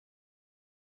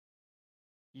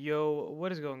Yo,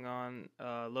 what is going on?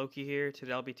 Loki here.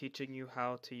 Today I'll be teaching you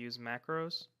how to use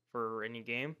macros for any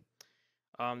game.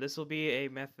 This will be a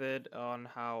method on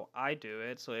how I do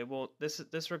it. So it will this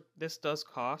does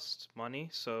cost money.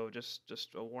 So just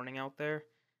a warning out there.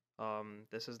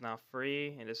 This is not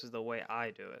free, and this is the way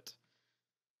I do it.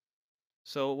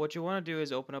 So what you want to do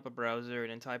is open up a browser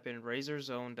and then type in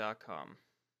razerzone.com.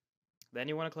 Then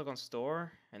you want to click on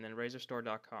store and then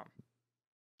razerstore.com.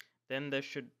 Then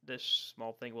this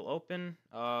small thing will open.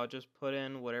 Just put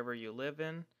in whatever you live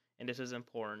in, and this is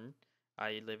important.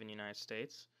 I live in the United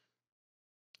States.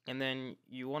 And then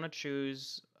you want to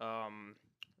choose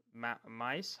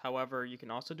mice. However, you can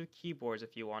also do keyboards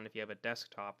if you want, if you have a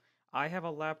desktop. I have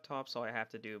a laptop, so I have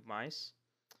to do mice.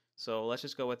 So let's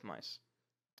just go with mice.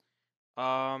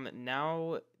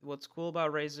 Now what's cool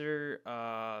about Razer,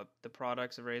 the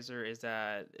products of Razer is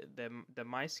that the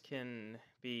mice can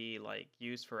be like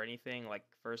used for anything, like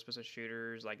first-person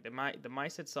shooters. Like the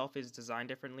mice itself is designed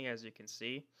differently, as you can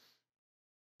see.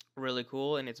 Really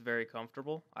cool, and it's very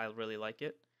comfortable. I really like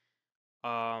it.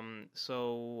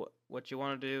 So what you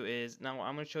want to do is now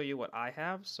I'm going to show you what I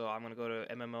have. So I'm going to go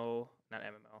to MMO, not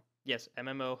MMO. Yes,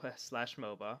 MMO slash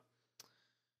MOBA.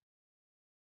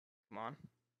 Come on.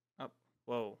 Up.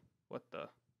 Whoa. What the?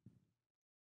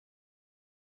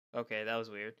 Okay, that was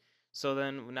weird. So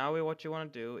then now what you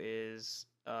want to do is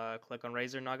click on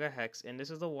Razer Naga Hex, and this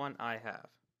is the one I have.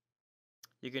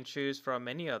 You can choose from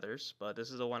many others, but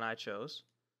this is the one I chose.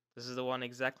 This is the one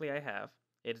exactly I have.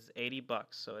 It is 80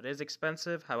 bucks, so it is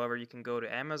expensive. However, you can go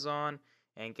to Amazon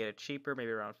and get it cheaper,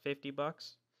 maybe around 50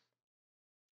 bucks.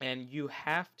 And you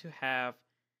have to have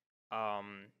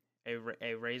um, a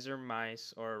Razer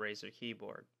mice or a Razer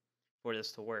keyboard for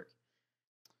this to work.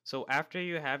 So after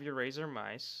you have your Razer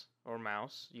mice or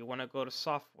mouse, you want to go to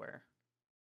software.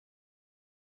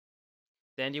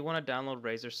 Then you want to download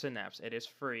Razer Synapse. It is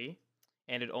free,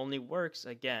 and it only works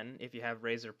again if you have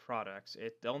Razer products.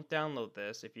 Don't download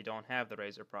this if you don't have the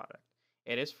Razer product.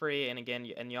 It is free, and again,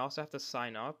 you also have to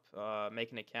sign up,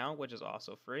 make an account, which is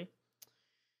also free.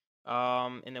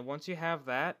 And then once you have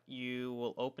that, you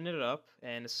will open it up,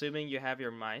 and assuming you have your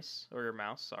mice or your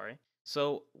mouse, sorry.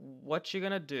 So what you're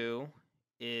gonna do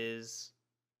is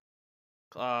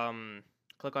um,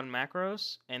 click on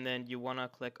macros, and then you want to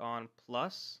click on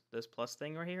plus, this plus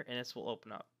thing right here, and this will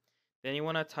open up. Then you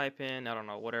want to type in, I don't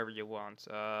know, whatever you want.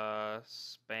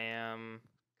 Spam,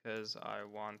 because I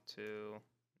want to,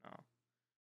 no,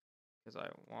 because I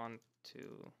want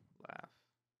to laugh.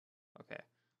 Okay,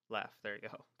 laugh, there you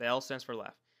go. The L stands for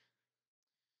laugh.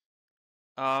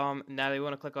 Now you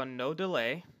want to click on no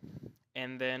delay,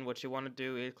 and then what you want to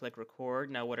do is click record.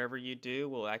 Now whatever you do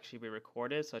will actually be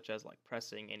recorded, such as like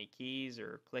pressing any keys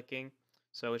or clicking.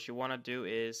 So what you want to do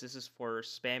is, this is for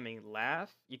spamming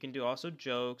laugh. You can do also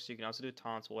jokes, you can also do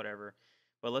taunts, whatever.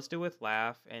 But let's do with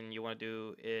laugh, and you want to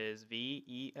do is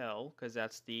VEL, because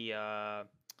that's the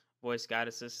voice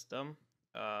guided system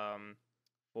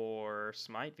for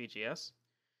Smite VGS.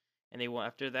 And they want,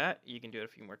 after that, you can do it a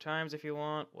few more times if you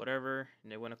want, whatever,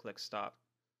 and they want to click stop.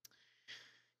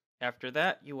 After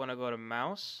that, you want to go to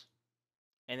mouse,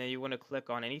 and then you want to click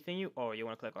on anything you want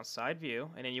to click on side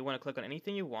view, and then you want to click on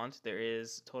anything you want. There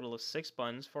is a total of 6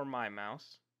 buttons for my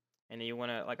mouse, and then you want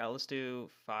to, let's do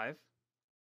 5,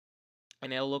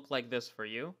 and it'll look like this for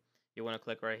you. You want to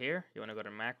click right here, you want to go to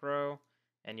macro,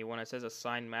 and you want, it says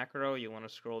assign macro, you want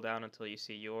to scroll down until you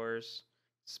see yours.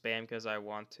 Spam because I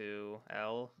want to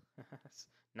L,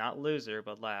 not loser,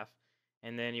 but laugh.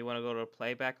 And then you want to go to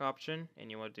playback option, and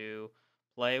you want to do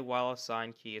play while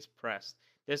assigned key is pressed.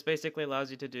 This basically allows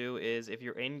you to do is, if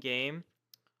you're in game,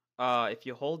 if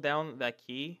you hold down that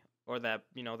key or that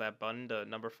that button, the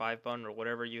number 5 button or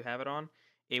whatever you have it on,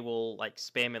 it will like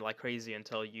spam it like crazy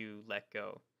until you let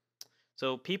go.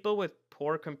 So people with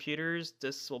poor computers,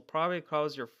 this will probably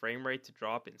cause your frame rate to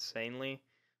drop insanely.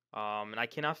 And I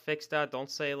cannot fix that.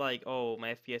 Don't say like, oh,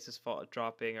 my FPS is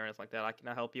dropping or anything like that. I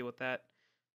cannot help you with that.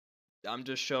 I'm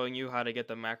just showing you how to get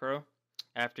the macro.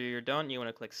 After you're done, you want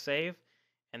to click save,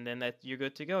 and then that you're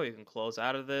good to go. You can close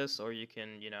out of this, or you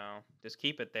can, just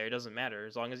keep it there. It doesn't matter.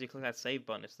 As long as you click that save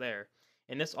button, it's there.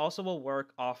 And this also will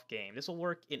work off game. This will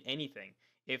work in anything.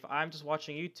 If I'm just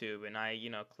watching YouTube and I,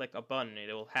 click a button,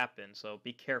 it will happen. So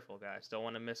be careful, guys. Don't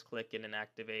want to misclick it and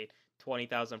activate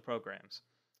 20,000 programs.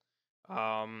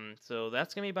 So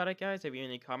that's gonna be about it, guys. If you have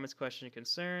any comments, questions,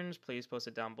 concerns, please post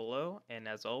it down below. And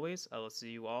as always, I will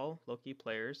see you all Loki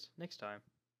players next time.